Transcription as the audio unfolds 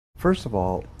First of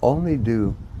all, only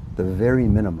do the very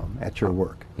minimum at your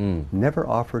work. Never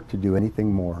offer to do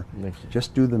anything more.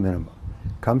 Just do the minimum.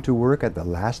 Come to work at the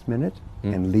last minute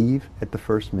and leave at the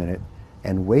first minute,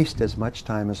 and waste as much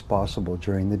time as possible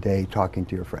during the day talking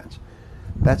to your friends.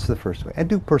 That's the first way. And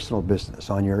do personal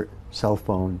business on your cell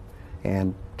phone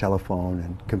and telephone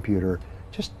and computer.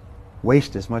 Just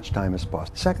waste as much time as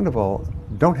possible. Second of all,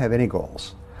 don't have any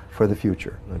goals for the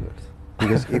future.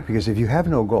 Because if you have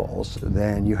no goals,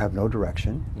 then you have no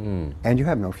direction, and you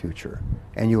have no future.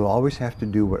 And you will always have to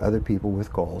do what other people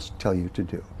with goals tell you to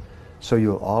do. So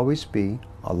you'll always be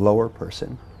a lower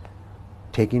person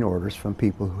taking orders from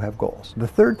people who have goals. The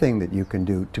third thing that you can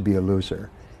do to be a loser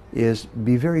is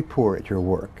be very poor at your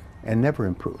work and never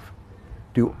improve.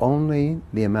 Do only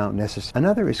the amount necessary.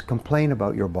 Another is complain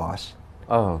about your boss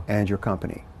and your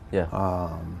company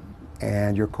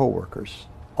and your coworkers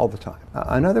all the time.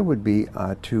 Another would be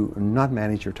to not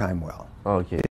manage your time well. Okay.